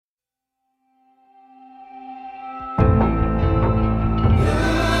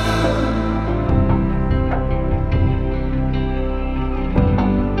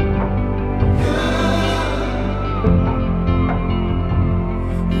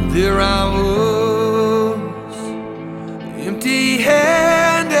There I was,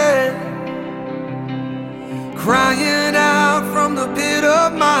 empty-handed, crying out from the pit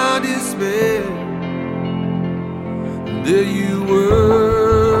of my despair. There you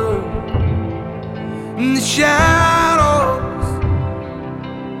were, in the shadows,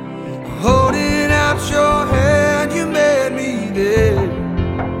 holding out your hand. You made me there.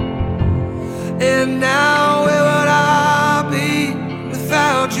 And now where would I be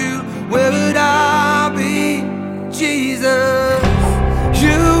without you? Where would I be, Jesus?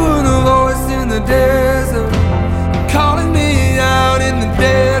 You were the voice in the desert, calling me out in the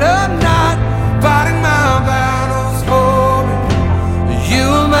dead of night, fighting my battles for me. You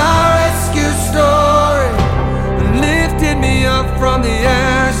were my rescue story, lifted me up from the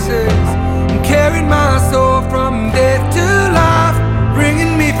ashes, and carried my soul from death to life,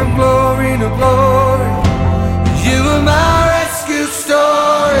 bringing me from glory to glory. You were my rescue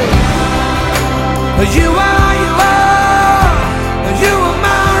story. You are, you are, you are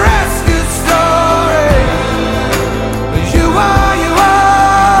my rescue story. You are, you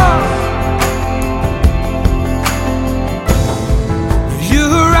are. You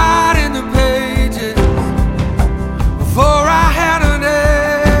were writing the pages before I had a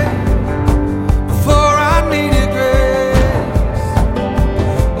name, before I needed grace.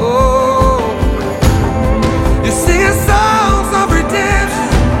 Oh, you're singing songs of redemption.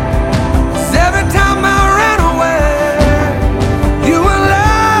 'Cause every time I ran away, you were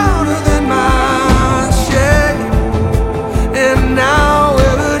louder than my shame. And now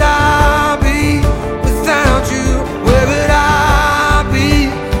where would I be without you? Where would I be,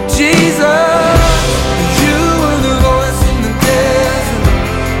 Jesus? You were the voice in the desert,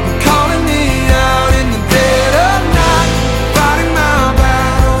 calling me out in the dead of night, fighting my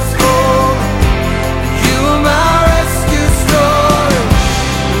battles for me. You were my rescue story,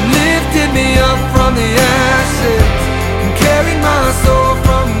 lifted me up from the ashes, and carried my soul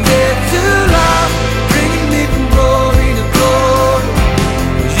from death to life, bringing me from glory to glory.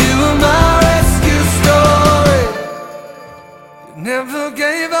 You were my rescue story. You never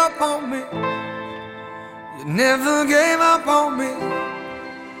gave up on me. You never gave up on me.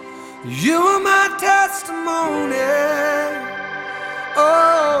 You were my testimony.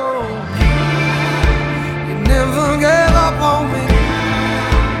 Oh, you never gave up